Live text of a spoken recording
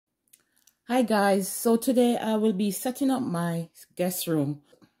Hi guys, so today I will be setting up my guest room.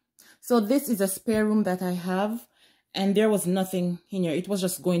 So this is a spare room that I have, and there was nothing in here. It was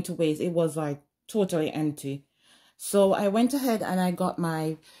just going to waste. It was like totally empty. So I went ahead and I got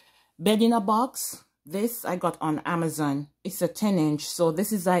my bed in a box. This I got on Amazon. It's a 10-inch. So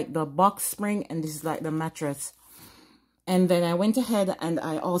this is like the box spring and this is like the mattress. And then I went ahead and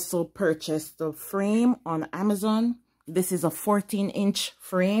I also purchased the frame on Amazon. This is a 14-inch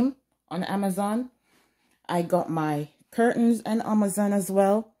frame on Amazon. I got my curtains on Amazon as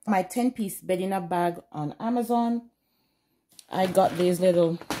well. My 10-piece bed in a bag on Amazon. I got these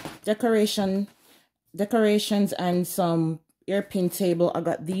little decorations and some hairpin table. I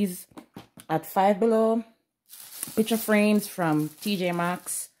got these at Five Below. Picture frames from TJ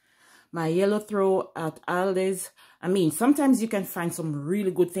Maxx. My yellow throw at Aldi's. I mean, sometimes you can find some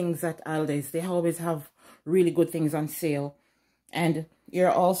really good things at Aldi's. They always have really good things on sale. And here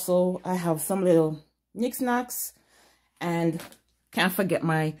also, I have some little knickknacks. And can't forget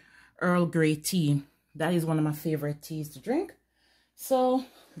my Earl Grey tea. That is one of my favorite teas to drink. So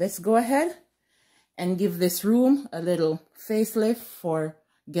let's go ahead and give this room a little facelift for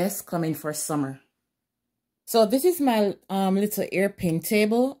guests coming for summer. So this is my little hairpin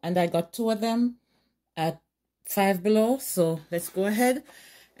table, and I got 2 of them at Five Below. So let's go ahead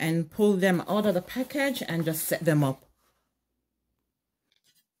and pull them out of the package and just set them up.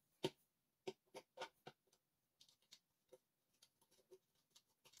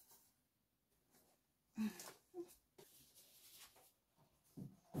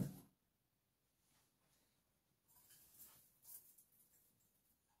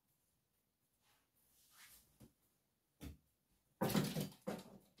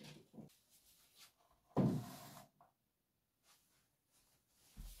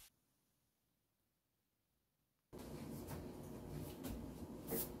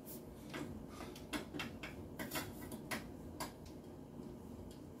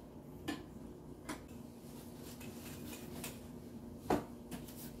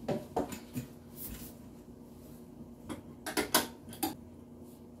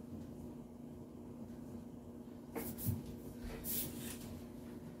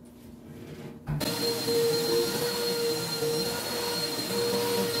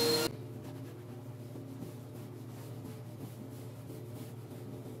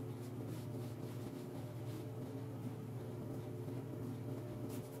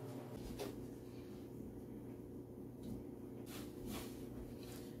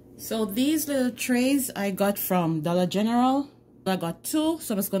 So these little trays I got from Dollar General. I got 2,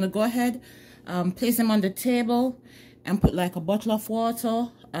 so I'm just going to go ahead, place them on the table and put like a bottle of water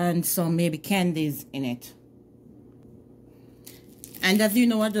and some maybe candies in it. And as you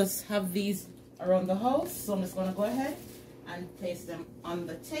know, I just have these around the house, so I'm just going to go ahead and place them on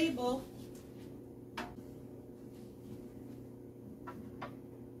the table.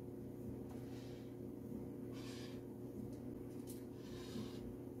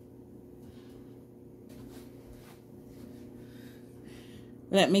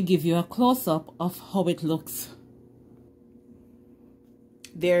 Let me give you a close-up of how it looks.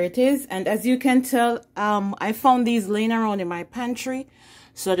 There it is, and as you can tell, I found these laying around in my pantry,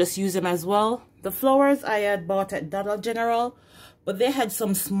 so I just use them as well. The flowers I had bought at Dollar General, but they had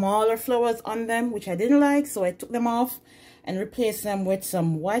some smaller flowers on them, which I didn't like, so I took them off and replaced them with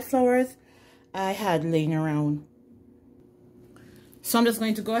some white flowers I had laying around. So I'm just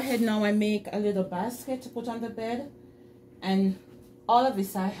going to go ahead now and make a little basket to put on the bed, and all of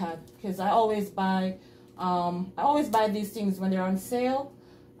this I had because I always buy these things when they're on sale.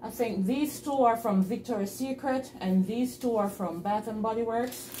 I think these 2 are from Victoria's Secret and these 2 are from Bath and Body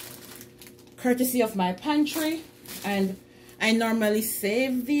Works, courtesy of my pantry. And I normally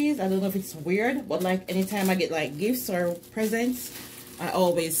save these. I don't know if it's weird, but like anytime I get like gifts or presents, I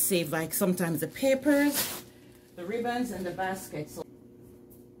always save like sometimes the papers, the ribbons, and the basket. So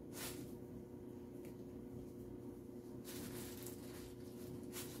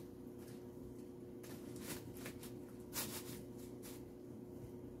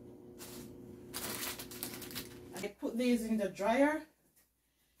I put these in the dryer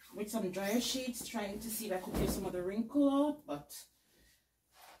with some dryer sheets, trying to see if I could get some of the wrinkle out, but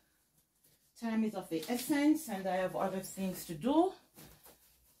time is of the essence and I have other things to do.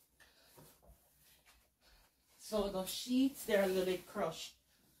 So the sheets, they're a little bit crushed.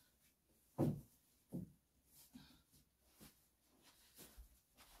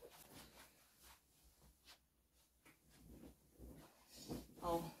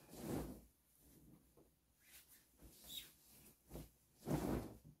 Oh.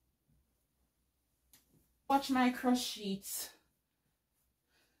 Watch my crush sheets.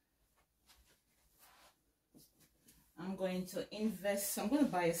 going to invest. I'm going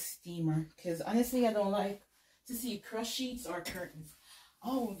to buy a steamer because honestly, I don't like to see crush sheets or curtains.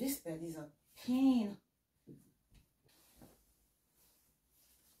 Oh, this bed is a pain.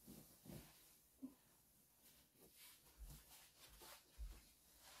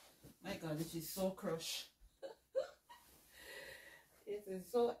 My God, this is so crush. It is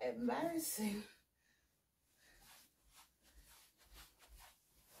so embarrassing.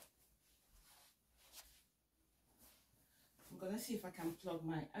 I'm gonna see if I can plug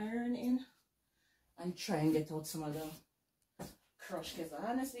my iron in and try and get out some of the crush because I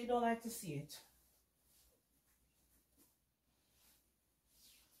honestly don't like to see it.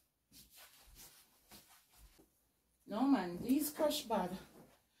 No man, these crush bad.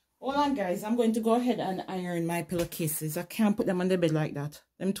 Hold on guys, I'm going to go ahead and iron my pillowcases. I can't put them on the bed like that.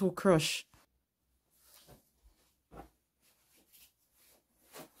 Them too crush.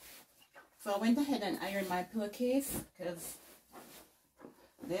 So I went ahead and ironed my pillowcase because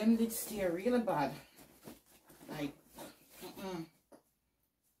them did stay really bad. Like,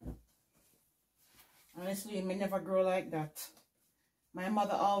 honestly, it may never grow like that. My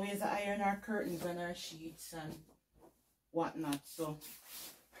mother always ironed her curtains and her sheets and whatnot. So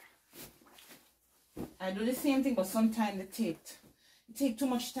I do the same thing, but sometimes it take too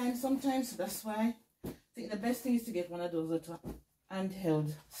much time sometimes. So that's why I think the best thing is to get one of those little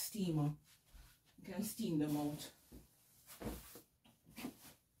handheld steamer. You can steam them out.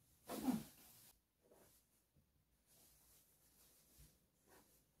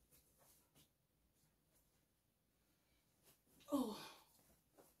 Oh.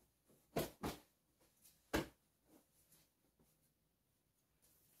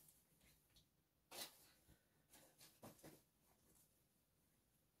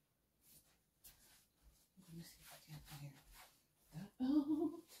 Let me see if I can iron that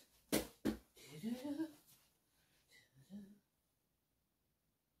out.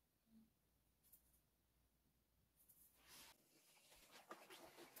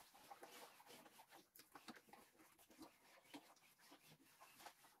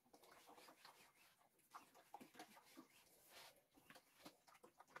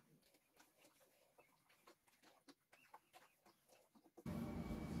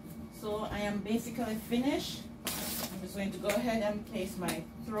 So I am basically finished. I'm just going to go ahead and place my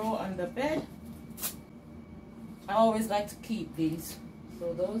throw on the bed. I always like to keep these,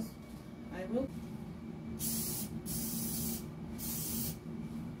 so those I will.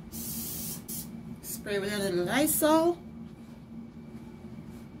 Spray with a little Lysol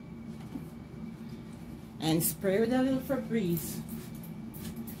and spray with a little Febreze.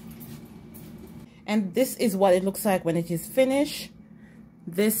 And this is what it looks like when it is finished.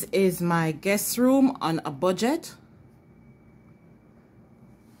 This is my guest room on a budget.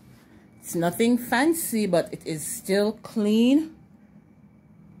 It's nothing fancy, but it is still clean.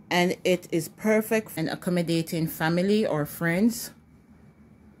 And it is perfect for accommodating family or friends.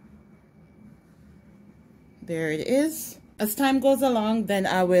 There it is. As time goes along, then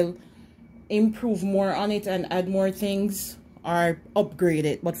I will improve more on it and add more things or upgrade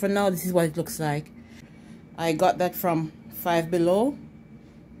it. But for now, this is what it looks like. I got that from Five Below.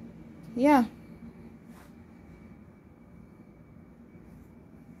 Yeah.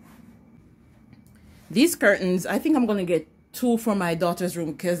 These curtains, I think I'm going to get 2 for my daughter's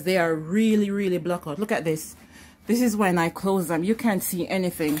room because they are really, really blackout. Look at this. This is when I close them. You can't see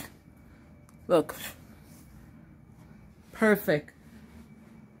anything. Look. Perfect.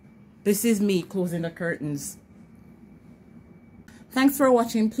 This is me closing the curtains. Thanks for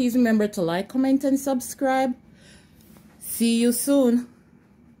watching. Please remember to like, comment, and subscribe. See you soon.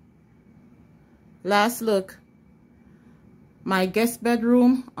 Last look. My guest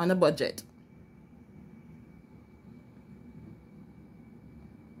bedroom on a budget.